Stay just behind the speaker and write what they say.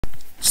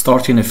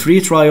Starting a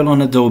free trial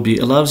on Adobe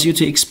allows you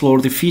to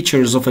explore the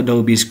features of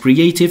Adobe's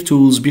creative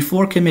tools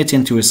before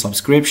committing to a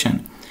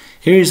subscription.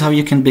 Here is how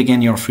you can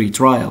begin your free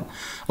trial.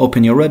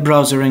 Open your web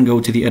browser and go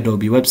to the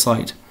Adobe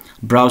website.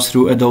 Browse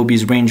through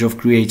Adobe's range of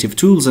creative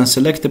tools and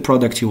select the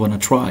product you want to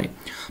try.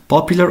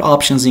 Popular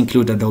options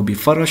include Adobe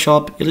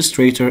Photoshop,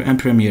 Illustrator, and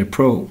Premiere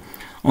Pro.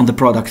 On the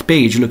product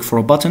page, look for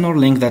a button or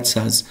link that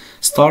says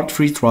Start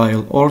Free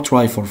Trial or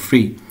Try for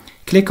Free.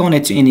 Click on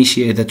it to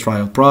initiate the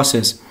trial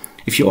process.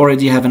 If you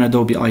already have an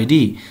Adobe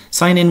ID,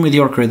 sign in with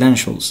your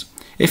credentials.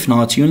 If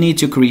not, you need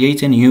to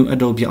create a new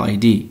Adobe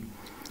ID.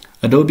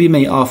 Adobe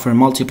may offer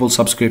multiple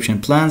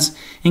subscription plans,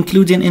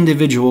 including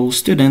individual,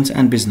 student,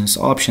 and business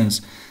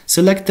options.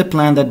 Select the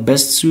plan that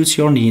best suits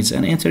your needs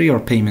and enter your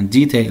payment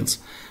details.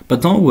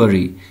 But don't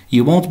worry,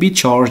 you won't be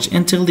charged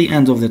until the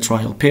end of the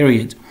trial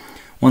period.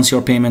 Once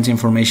your payment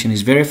information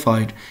is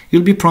verified,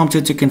 you'll be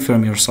prompted to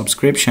confirm your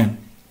subscription.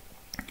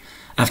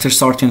 After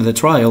starting the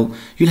trial,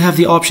 you'll have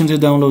the option to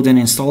download and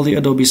install the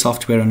Adobe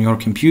software on your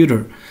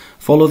computer.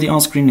 Follow the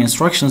on-screen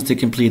instructions to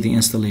complete the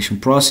installation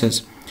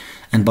process.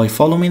 And by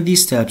following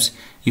these steps,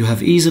 you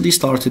have easily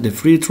started a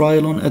free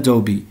trial on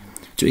Adobe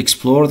to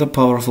explore the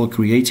powerful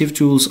creative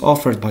tools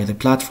offered by the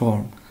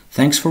platform.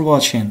 Thanks for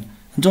watching,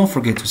 and don't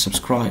forget to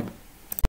subscribe.